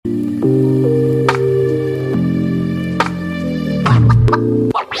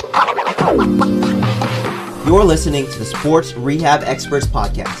You're listening to the Sports Rehab Experts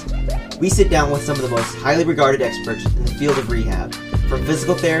Podcast. We sit down with some of the most highly regarded experts in the field of rehab, from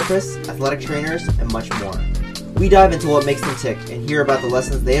physical therapists, athletic trainers, and much more. We dive into what makes them tick and hear about the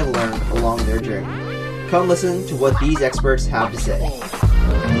lessons they have learned along their journey. Come listen to what these experts have to say.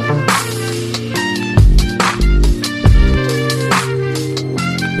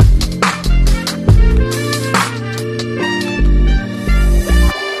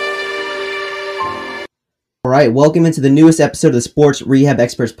 All right, welcome into the newest episode of the Sports Rehab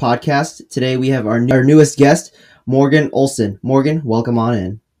Experts Podcast. Today we have our newest guest, Morgan Olson. Morgan, welcome on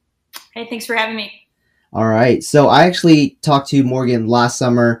in. Hey, thanks for having me. All right, so I actually talked to Morgan last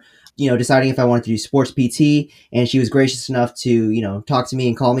summer, deciding if I wanted to do sports PT, and she was gracious enough to, talk to me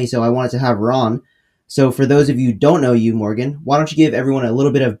and call me, so I wanted to have her on. So for those of you who don't know you, Morgan, why don't you give everyone a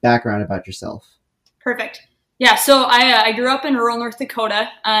little bit of background about yourself? Perfect. Yeah, so I grew up in rural North Dakota,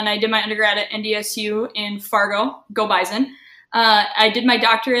 and I did my undergrad at NDSU in Fargo, go Bison. I did my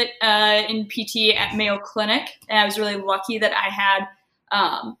doctorate in PT at Mayo Clinic, and I was really lucky that I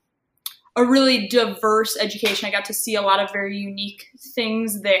had a really diverse education. I got to see a lot of very unique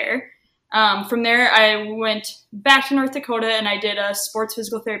things there. From there, I went back to North Dakota, and I did a sports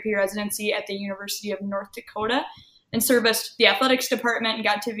physical therapy residency at the University of North Dakota and serviced the athletics department and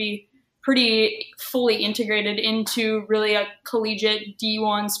got to be pretty fully integrated into really a collegiate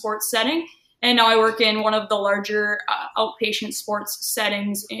D1 sports setting. And now I work in one of the larger outpatient sports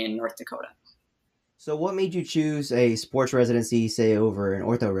settings in North Dakota. So what made you choose a sports residency, say, over an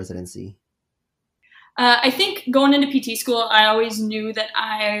ortho residency? I think going into PT school, I always knew that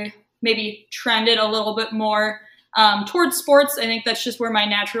I maybe trended a little bit more towards sports. I think that's just where my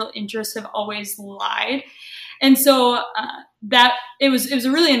natural interests have always lied. And so that it was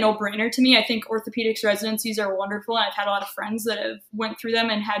really a no-brainer to me. I think orthopedics residencies are wonderful, and I've had a lot of friends that have went through them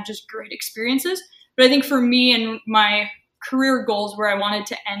and had just great experiences. But I think for me and my career goals, where I wanted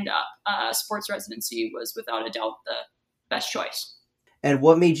to end up, sports residency was without a doubt the best choice. And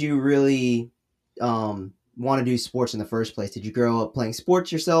what made you really want to do sports in the first place? Did you grow up playing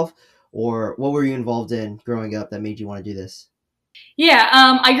sports yourself, or what were you involved in growing up that made you want to do this? Yeah,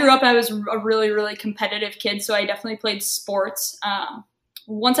 I grew up, I was a really, really competitive kid, so I definitely played sports.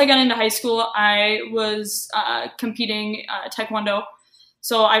 Once I got into high school, I was competing Taekwondo.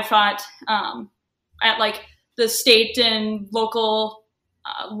 So I fought at like the state and local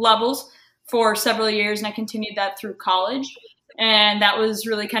levels for several years, and I continued that through college. And that was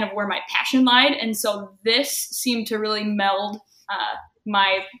really kind of where my passion lied. And so this seemed to really meld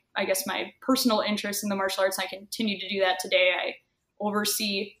my personal interest in the martial arts. I continue to do that today. I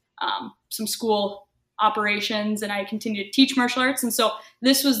oversee some school operations, and I continue to teach martial arts. And so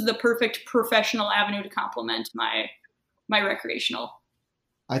this was the perfect professional avenue to complement my recreational.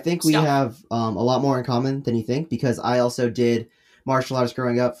 I think we have a lot more in common than you think, because I also did martial arts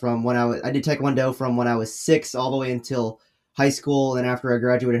growing up from when I did Taekwondo from when I was 6 all the way until high school. And after I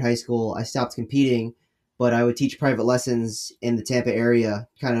graduated high school, I stopped competing, but I would teach private lessons in the Tampa area,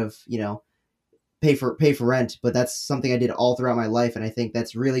 kind of, pay for rent. But that's something I did all throughout my life. And I think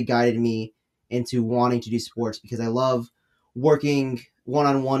that's really guided me into wanting to do sports, because I love working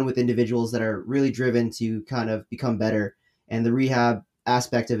one-on-one with individuals that are really driven to kind of become better. And the rehab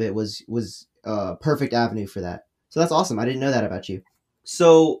aspect of it was a perfect avenue for that. So that's awesome. I didn't know that about you.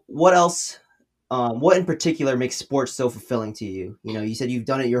 So what else, what in particular makes sports so fulfilling to you? You said you've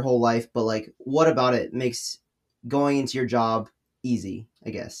done it your whole life, but like, what about it makes going into your job easy,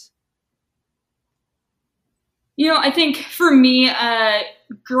 I guess? I think for me,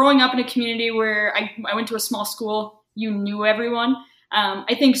 growing up in a community where I went to a small school, you knew everyone.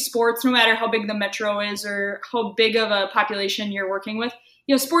 I think sports, no matter how big the metro is or how big of a population you're working with,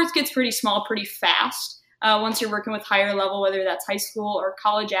 sports gets pretty small pretty fast once you're working with higher level, whether that's high school or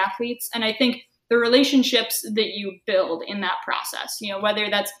college athletes. And I think the relationships that you build in that process, whether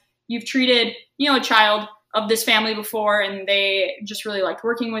that's you've treated, a child of this family before and they just really liked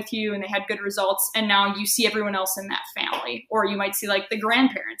working with you and they had good results, and now you see everyone else in that family, or you might see like the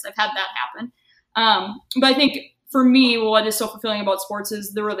grandparents. I've had that happen. But I think for me, what is so fulfilling about sports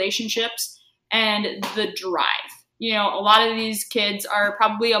is the relationships and the drive. A lot of these kids are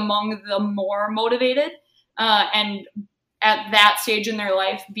probably among the more motivated, and at that stage in their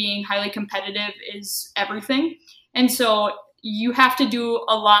life, being highly competitive is everything. And so you have to do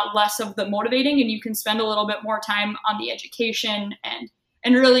a lot less of the motivating, and you can spend a little bit more time on the education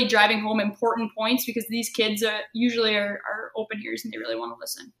and really driving home important points, because these kids usually are open ears and they really want to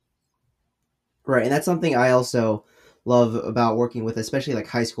listen. Right. And that's something I also love about working with, especially like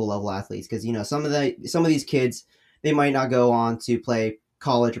high school level athletes, because, some of these kids, they might not go on to play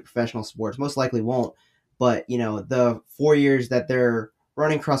college or professional sports, most likely won't, but the 4 years that they're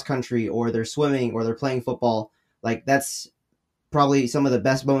running cross country or they're swimming or they're playing football, like that's probably some of the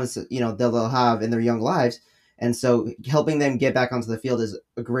best moments they'll have in their young lives. And so helping them get back onto the field is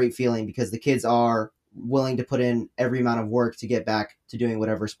a great feeling because the kids are willing to put in every amount of work to get back to doing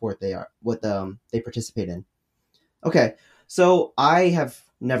whatever sport they participate in. Okay, so I have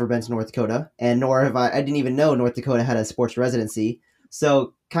never been to North Dakota, and nor have I didn't even know North Dakota had a sports residency.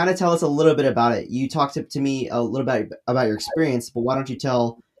 So kind of tell us a little bit about it. You talked to me a little bit about your experience, but why don't you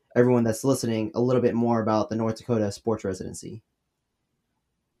tell everyone that's listening a little bit more about the North Dakota sports residency?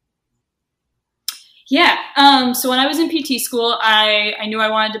 Yeah. So when I was in PT school, I knew I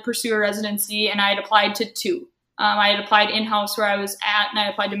wanted to pursue a residency, and I had applied to two. I had applied in-house where I was at, and I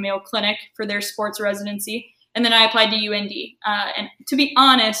applied to Mayo Clinic for their sports residency, and then I applied to UND. And to be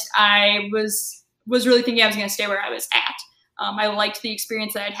honest, I was really thinking I was going to stay where I was at. I liked the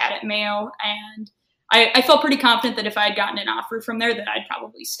experience that I'd had at Mayo, and I felt pretty confident that if I had gotten an offer from there, that I'd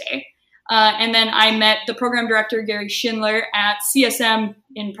probably stay. And then I met the program director, Gary Schindler, at CSM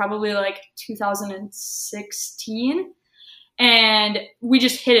in probably like 2016. And we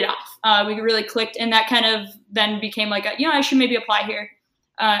just hit it off. We really clicked. And that kind of then became like, I should maybe apply here.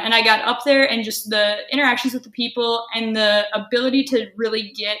 And I got up there, and just the interactions with the people and the ability to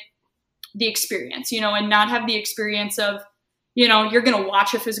really get the experience, and not have the experience of, you're going to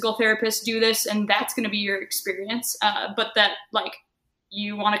watch a physical therapist do this and that's going to be your experience. But that, like,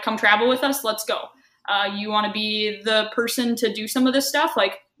 you want to come travel with us? Let's go. You want to be the person to do some of this stuff?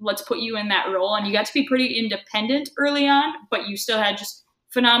 Like, let's put you in that role. And you got to be pretty independent early on, but you still had just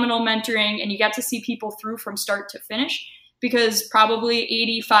phenomenal mentoring, and you got to see people through from start to finish, because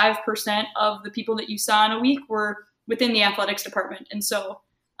probably 85% of the people that you saw in a week were within the athletics department. And so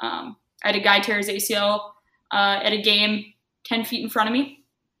I had a guy tear his ACL at a game 10 feet in front of me.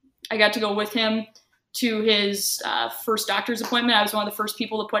 I got to go with him to his first doctor's appointment. I was one of the first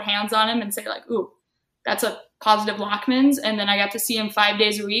people to put hands on him and say, like, ooh, that's a positive Lockman's. And then I got to see him 5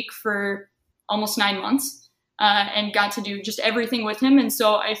 days a week for almost 9 months and got to do just everything with him. And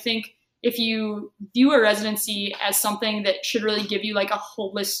so I think if you view a residency as something that should really give you like a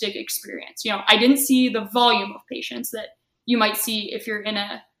holistic experience, I didn't see the volume of patients that you might see if you're in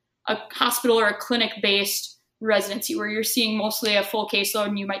a hospital or a clinic-based residency where you're seeing mostly a full caseload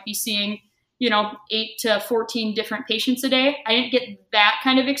and you might be seeing 8 to 14 different patients a day. I didn't get that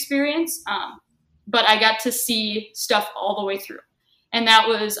kind of experience, but I got to see stuff all the way through. And that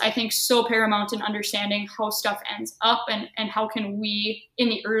was, I think, so paramount in understanding how stuff ends up and how can we, in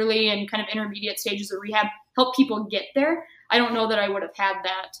the early and kind of intermediate stages of rehab, help people get there. I don't know that I would have had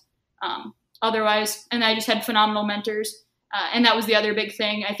that otherwise. And I just had phenomenal mentors. And that was the other big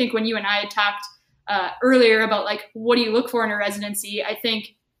thing. I think when you and I had talked earlier about, like, what do you look for in a residency, I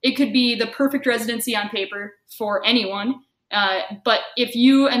think it could be the perfect residency on paper for anyone. But if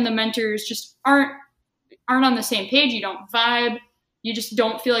you and the mentors just aren't on the same page, you don't vibe, you just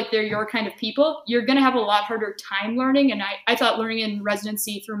don't feel like they're your kind of people, you're going to have a lot harder time learning. And I thought learning in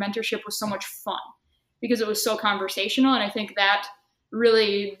residency through mentorship was so much fun because it was so conversational. And I think that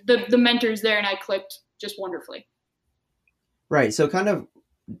really the mentors there and I clicked just wonderfully. Right. So kind of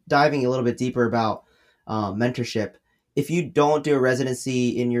diving a little bit deeper about mentorship. If you don't do a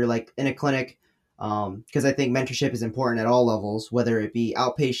residency in a clinic, because I think mentorship is important at all levels, whether it be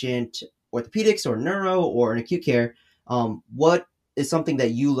outpatient, orthopedics, or neuro, or in acute care, what is something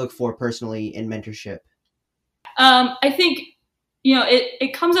that you look for personally in mentorship? I think,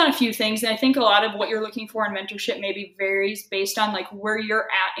 it comes on a few things. And I think a lot of what you're looking for in mentorship maybe varies based on like where you're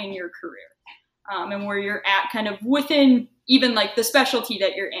at in your career and where you're at kind of within even like the specialty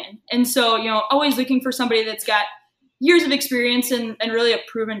that you're in. And so, always looking for somebody that's got years of experience and really a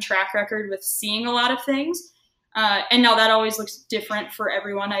proven track record with seeing a lot of things. And now that always looks different for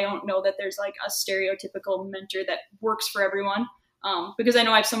everyone. I don't know that there's like a stereotypical mentor that works for everyone. Because I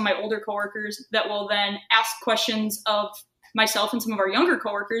know I have some of my older coworkers that will then ask questions of myself and some of our younger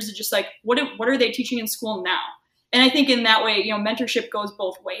coworkers, just like, what are they teaching in school now? And I think in that way, mentorship goes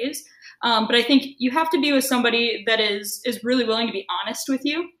both ways. But I think you have to be with somebody that is really willing to be honest with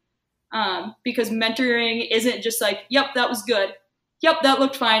you. Because mentoring isn't just like, yep, that was good. Yep, that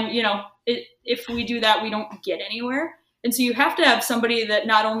looked fine. If we do that, we don't get anywhere. And so you have to have somebody that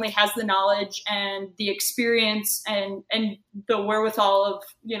not only has the knowledge and the experience and the wherewithal of,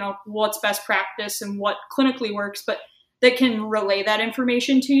 what's best practice and what clinically works, but that can relay that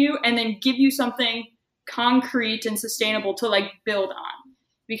information to you and then give you something concrete and sustainable to like build on.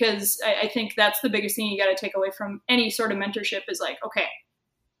 Because I think that's the biggest thing you got to take away from any sort of mentorship is like, okay,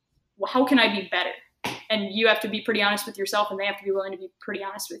 well, how can I be better? And you have to be pretty honest with yourself and they have to be willing to be pretty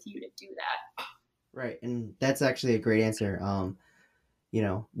honest with you to do that. Right, and that's actually a great answer.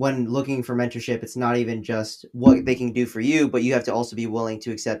 When looking for mentorship, it's not even just what they can do for you, but you have to also be willing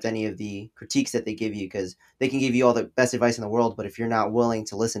to accept any of the critiques that they give you, because they can give you all the best advice in the world, but if you're not willing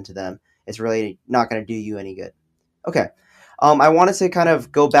to listen to them, it's really not going to do you any good. Okay. I wanted to kind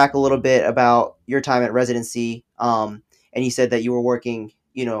of go back a little bit about your time at residency. And you said that you were working,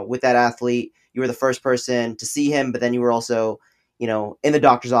 with that athlete. You were the first person to see him, but then you were also, in the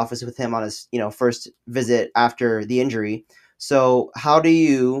doctor's office with him on his, first visit after the injury. So how do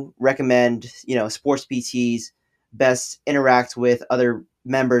you recommend, sports PTs best interact with other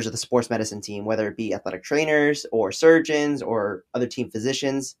members of the sports medicine team, whether it be athletic trainers or surgeons or other team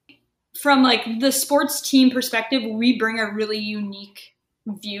physicians? From like the sports team perspective, we bring a really unique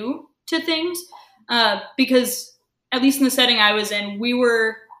view to things because at least in the setting I was in,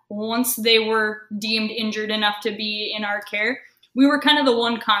 once they were deemed injured enough to be in our care, we were kind of the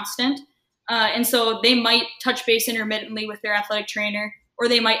one constant. And so they might touch base intermittently with their athletic trainer, or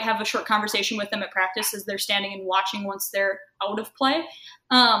they might have a short conversation with them at practice as they're standing and watching once they're out of play.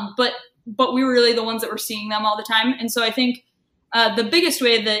 But we were really the ones that were seeing them all the time. And so I think the biggest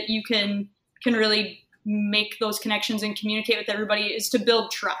way that you can really make those connections and communicate with everybody is to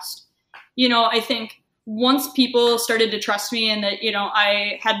build trust. I think once people started to trust me and that,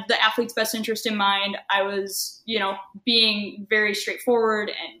 I had the athlete's best interest in mind, I was, being very straightforward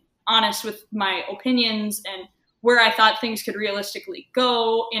and honest with my opinions and where I thought things could realistically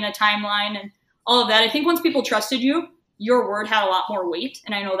go in a timeline and all of that. I think once people trusted you, your word had a lot more weight.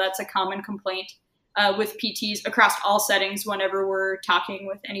 And I know that's a common complaint with PTs across all settings whenever we're talking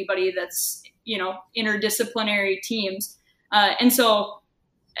with anybody that's, interdisciplinary teams. And so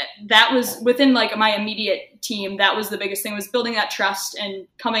that was within like my immediate team. That was the biggest thing, was building that trust and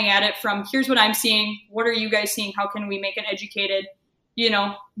coming at it from, here's what I'm seeing. What are you guys seeing? How can we make an educated,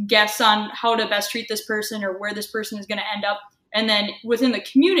 guess on how to best treat this person or where this person is going to end up? And then within the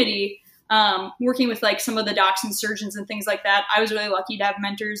community, working with like some of the docs and surgeons and things like that, I was really lucky to have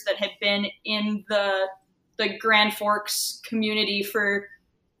mentors that had been in the Grand Forks community for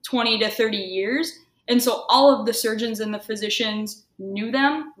 20 to 30 years. And so all of the surgeons and the physicians knew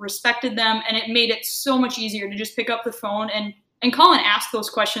them, respected them, and it made it so much easier to just pick up the phone and call and ask those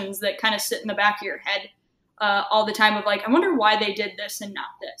questions that kind of sit in the back of your head all the time of like, I wonder why they did this and not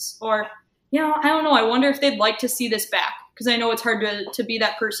this. Or, I don't know, I wonder if they'd like to see this back, because I know it's hard to be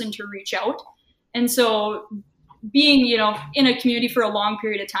that person to reach out. And so being, in a community for a long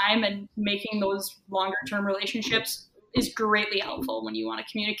period of time and making those longer term relationships is greatly helpful when you want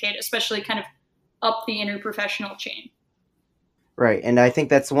to communicate, especially kind of up the interprofessional chain. Right. And I think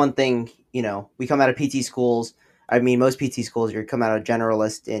that's one thing, we come out of PT schools. I mean, most PT schools, you come out of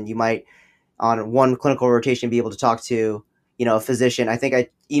generalist, and you might on one clinical rotation be able to talk to, a physician. I think I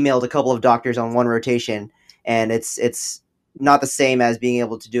emailed a couple of doctors on one rotation, and it's not the same as being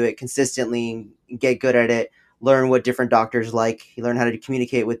able to do it consistently, get good at it, learn what different doctors like, you learn how to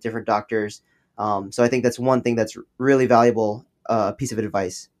communicate with different doctors. So I think that's one thing that's really valuable piece of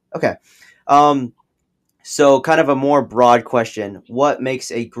advice. Okay. So kind of a more broad question. What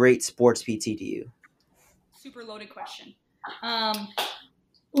makes a great sports PT to you? Super loaded question.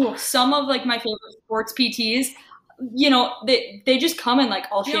 Some of like my favorite sports PTs, they just come in like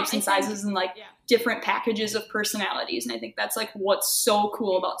all shapes and sizes and like different packages of personalities. And I think that's like what's so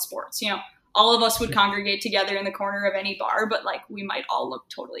cool about sports. All of us would congregate together in the corner of any bar, but like we might all look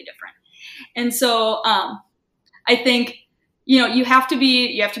totally different. And so I think, you have to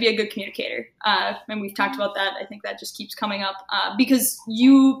be a good communicator. And we've talked about that. I think that just keeps coming up because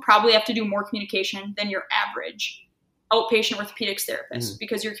you probably have to do more communication than your average outpatient orthopedics therapist,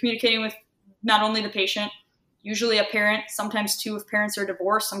 because you're communicating with not only the patient, usually a parent, sometimes two if parents are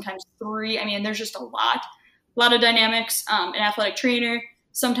divorced, sometimes three. I mean, there's just a lot of dynamics, an athletic trainer,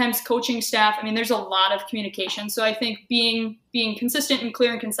 sometimes coaching staff. I mean, there's a lot of communication. So I think being consistent and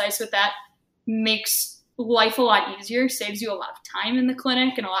clear and concise with that makes life a lot easier, saves you a lot of time in the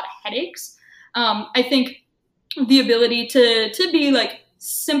clinic and a lot of headaches. I think the ability to be like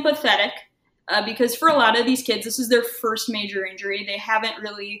sympathetic, because for a lot of these kids, this is their first major injury. They haven't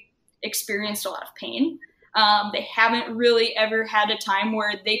really experienced a lot of pain. They haven't really ever had a time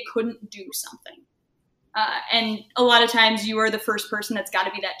where they couldn't do something. And a lot of times you are the first person that's got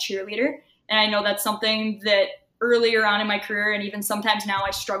to be that cheerleader. And I know that's something that earlier on in my career, and even sometimes now, I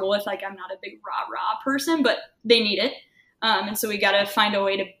struggle with. Like, I'm not a big rah-rah person, but they need it. And so we got to find a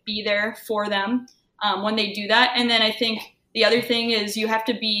way to be there for them when they do that. And then I think the other thing is you have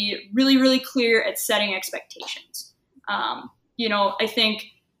to be really, really clear at setting expectations. I think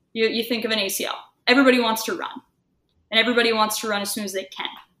you think of an ACL. Everybody wants to run, and everybody wants to run as soon as they can.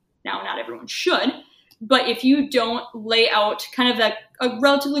 Now, not everyone should, but if you don't lay out kind of a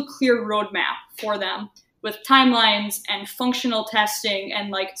relatively clear roadmap for them with timelines and functional testing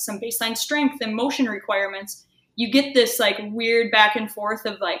and like some baseline strength and motion requirements, you get this like weird back and forth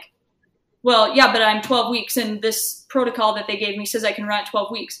of like, well, yeah, but I'm 12 weeks and this protocol that they gave me says I can run at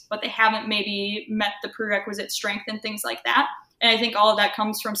 12 weeks, but they haven't maybe met the prerequisite strength and things like that. And I think all of that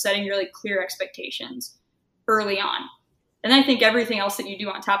comes from setting really clear expectations early on. And I think everything else that you do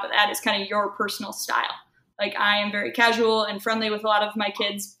on top of that is kind of your personal style. Like I am very casual and friendly with a lot of my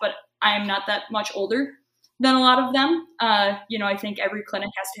kids, but I am not that much older than a lot of them. I think every clinic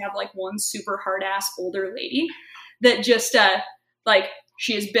has to have like one super hard ass older lady that just like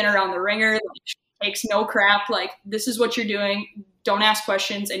she has been around the ringer, like, she takes no crap. Like this is what you're doing. Don't ask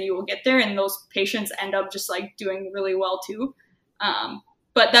questions and you will get there. And those patients end up just like doing really well too.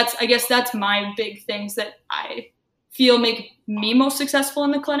 But I guess that's my big things that I feel make me most successful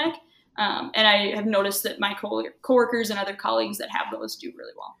in the clinic. And I have noticed that my coworkers and other colleagues that have those do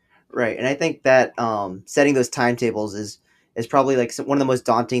really well. Right. And I think that setting those timetables is probably like one of the most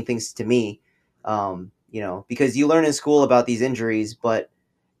daunting things to me, because you learn in school about these injuries, but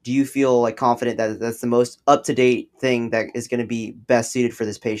do you feel like confident that that's the most up-to-date thing that is going to be best suited for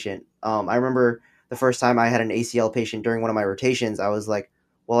this patient? I remember the first time I had an ACL patient during one of my rotations, I was like,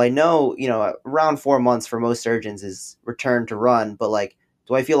 well, I know, around 4 months for most surgeons is return to run, but like,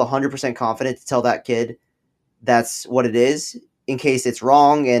 do I feel 100% confident to tell that kid that's what it is in case it's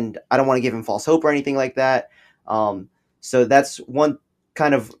wrong? And I don't want to give him false hope or anything like that. So that's one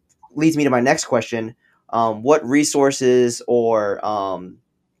kind of leads me to my next question. What resources or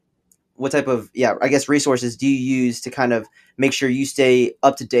what type of, resources do you use to kind of make sure you stay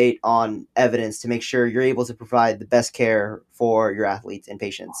up to date on evidence to make sure you're able to provide the best care for your athletes and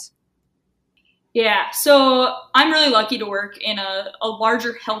patients? Yeah, so I'm really lucky to work in a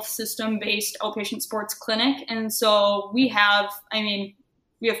larger health system-based outpatient sports clinic. And so we have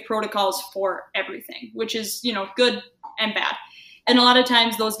protocols for everything, which is, good and bad. And a lot of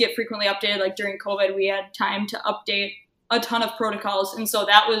times those get frequently updated. Like during COVID, we had time to update a ton of protocols. And so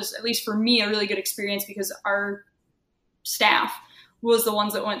that was, at least for me, a really good experience because our staff was the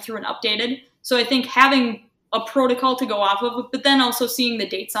ones that went through and updated. So I think having a protocol to go off of, but then also seeing the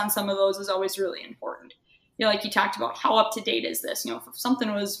dates on some of those is always really important. Like you talked about, how up to date is this? If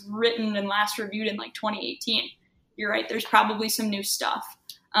something was written and last reviewed in like 2018, you're right, there's probably some new stuff.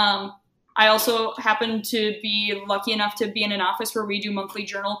 I also happen to be lucky enough to be in an office where we do monthly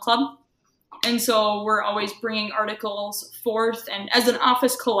journal club. And so we're always bringing articles forth. And as an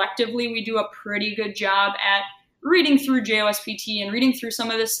office collectively, we do a pretty good job at reading through JOSPT and reading through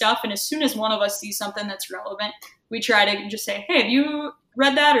some of this stuff. And as soon as one of us sees something that's relevant, we try to just say, hey, have you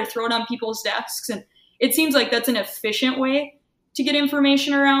read that? Or throw it on people's desks. And it seems like that's an efficient way to get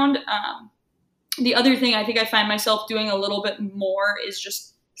information around. The other thing I think I find myself doing a little bit more is just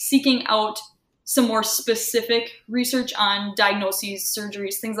seeking out some more specific research on diagnoses,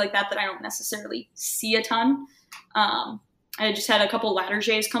 surgeries, things like that I don't necessarily see a ton. I just had a couple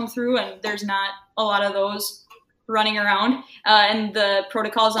Latarjets come through, and there's not a lot of those running around. And the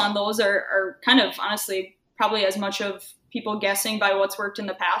protocols on those are kind of, honestly, probably as much of people guessing by what's worked in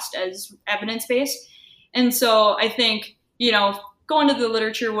the past as evidence-based. And so I think, go into the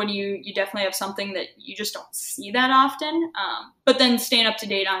literature when you definitely have something that you just don't see that often. But then staying up to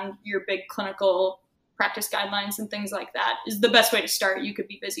date on your big clinical practice guidelines and things like that is the best way to start. You could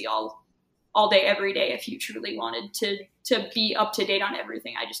be busy all day, every day if you truly wanted to be up to date on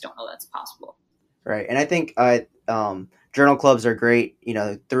everything. I just don't know that's possible. Right. And I think journal clubs are great.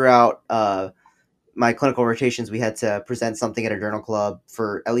 Throughout my clinical rotations, we had to present something at a journal club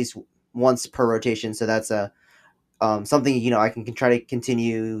for at least once per rotation. So that's something, I can try to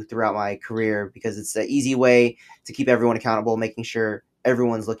continue throughout my career because it's an easy way to keep everyone accountable, making sure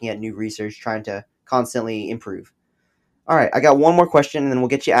everyone's looking at new research, trying to constantly improve. All right, I got one more question and then we'll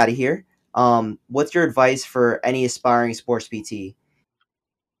get you out of here. What's your advice for any aspiring sports PT?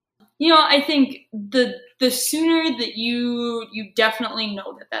 I think the sooner that you definitely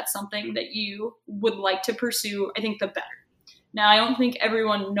know that that's something that you would like to pursue, I think the better. Now, I don't think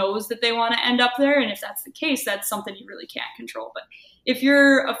everyone knows that they want to end up there, and if that's the case, that's something you really can't control. But if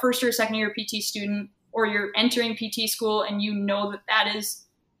you're a first or second year PT student, or you're entering PT school and you know that that is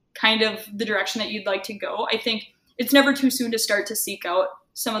kind of the direction that you'd like to go, I think it's never too soon to start to seek out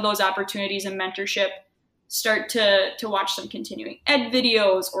some of those opportunities and mentorship. Start to watch some continuing ed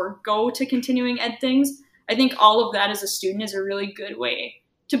videos or go to continuing ed things. I think all of that as a student is a really good way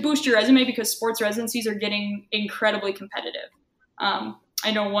to boost your resume because sports residencies are getting incredibly competitive.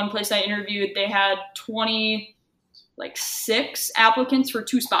 I know one place I interviewed, they had 20 like 6 applicants for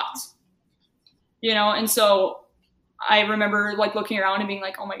 2 spots, and so I remember like looking around and being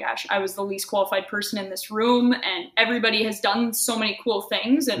like, oh my gosh, I was the least qualified person in this room, and everybody has done so many cool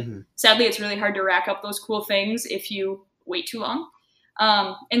things. And sadly, it's really hard to rack up those cool things if you wait too long.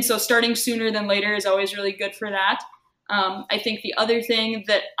 And so starting sooner than later is always really good for that. I think the other thing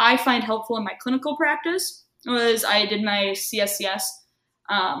that I find helpful in my clinical practice was I did my CSCS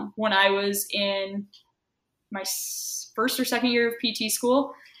when I was in my first or second year of PT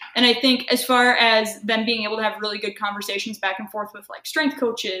school. And I think as far as them being able to have really good conversations back and forth with like strength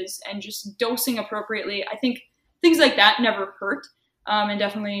coaches and just dosing appropriately, I think things like that never hurt, and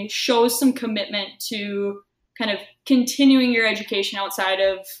definitely shows some commitment to kind of continuing your education outside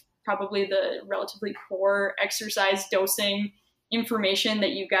of probably the relatively poor exercise dosing information that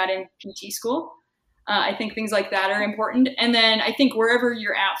you got in PT school. I think things like that are important. And then I think wherever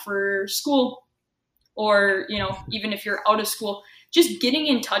you're at for school, or, even if you're out of school, just getting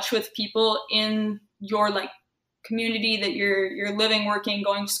in touch with people in your like community that you're living, working,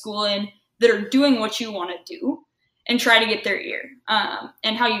 going to school in, that are doing what you want to do, and try to get their ear.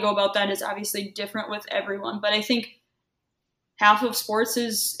 And how you go about that is obviously different with everyone. But I think half of sports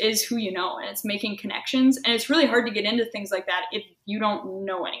is who you know, and it's making connections. And it's really hard to get into things like that if you don't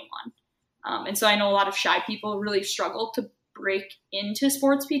know anyone. And so I know a lot of shy people really struggle to break into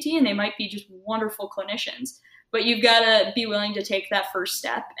sports PT, and they might be just wonderful clinicians. But you've got to be willing to take that first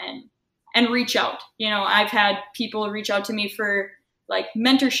step and reach out. I've had people reach out to me for like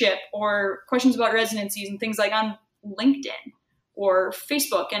mentorship or questions about residencies and things like on LinkedIn or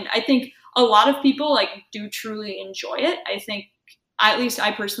Facebook. And I think a lot of people like do truly enjoy it. I think, at least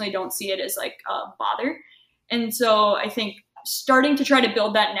I personally don't see it as like a bother. And so I think starting to try to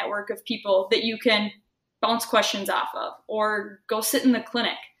build that network of people that you can bounce questions off of, or go sit in the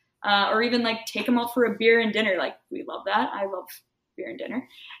clinic, or even like take them out for a beer and dinner. Like, we love that. I love beer and dinner.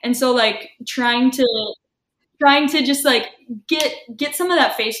 And so like trying to just like get some of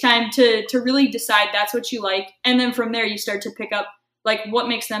that face time to really decide that's what you like. And then from there you start to pick up like what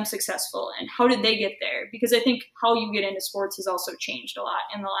makes them successful and how did they get there? Because I think how you get into sports has also changed a lot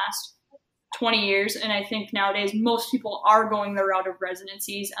in the last 20 years. And I think nowadays most people are going the route of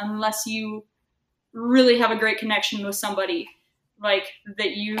residencies, unless you really have a great connection with somebody like that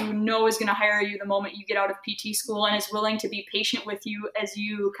is going to hire you the moment you get out of PT school, and is willing to be patient with you as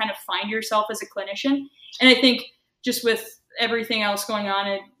you kind of find yourself as a clinician. And I think just with everything else going on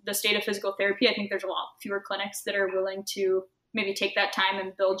in the state of physical therapy, I think there's a lot fewer clinics that are willing to maybe take that time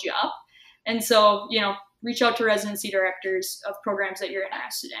and build you up. And so, reach out to residency directors of programs that you're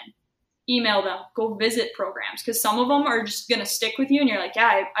interested in. Email them, go visit programs, because some of them are just going to stick with you and you're like,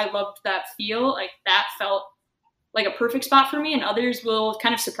 yeah, I loved that feel. Like that felt like a perfect spot for me. And others will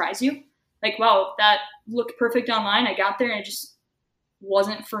kind of surprise you. Like, wow, that looked perfect online. I got there and it just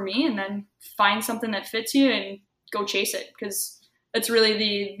wasn't for me. And then find something that fits you and go chase it, because that's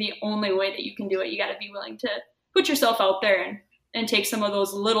really the only way that you can do it. You got to be willing to put yourself out there and take some of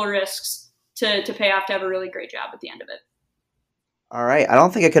those little risks to pay off to have a really great job at the end of it. All right. I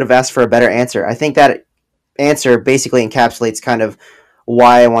don't think I could have asked for a better answer. I think that answer basically encapsulates kind of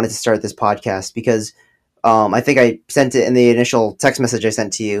why I wanted to start this podcast, because I think I sent it in the initial text message I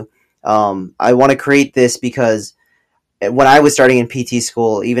sent to you. I want to create this because when I was starting in PT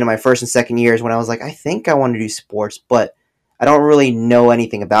school, even in my first and second years, when I was like, I think I want to do sports, but I don't really know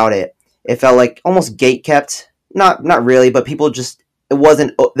anything about it. It felt like almost gatekept. Not really, but people just, there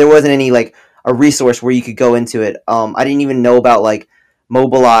wasn't any like a resource where you could go into it. I didn't even know about like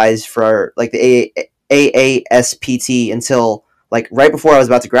Mobilize for like the AASPT until like right before I was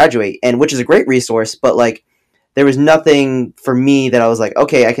about to graduate, and which is a great resource, but like there was nothing for me that I was like,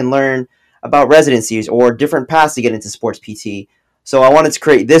 okay, I can learn about residencies or different paths to get into sports PT. So I wanted to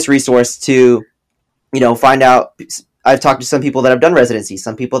create this resource to, find out. I've talked to some people that have done residencies,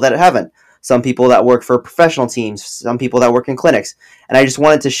 some people that haven't, some people that work for professional teams, some people that work in clinics. And I just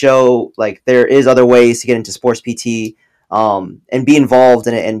wanted to show like there is other ways to get into sports PT, and be involved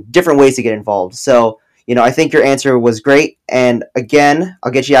in it, and different ways to get involved. So, I think your answer was great. And again,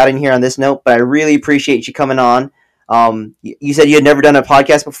 I'll get you out in here on this note, but I really appreciate you coming on. You said you had never done a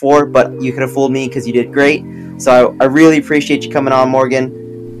podcast before, but you could have fooled me because you did great. So I really appreciate you coming on, Morgan.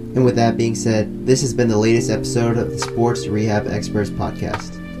 And with that being said, this has been the latest episode of the Sports Rehab Experts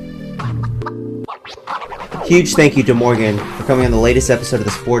Podcast. Huge thank you to Morgan for coming on the latest episode of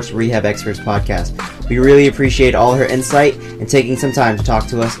the Sports Rehab Experts Podcast. We really appreciate all her insight and taking some time to talk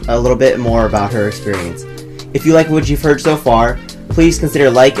to us a little bit more about her experience. If you like what you've heard so far, please consider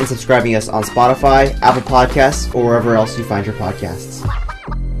like and subscribing us on Spotify, Apple Podcasts, or wherever else you find your podcasts.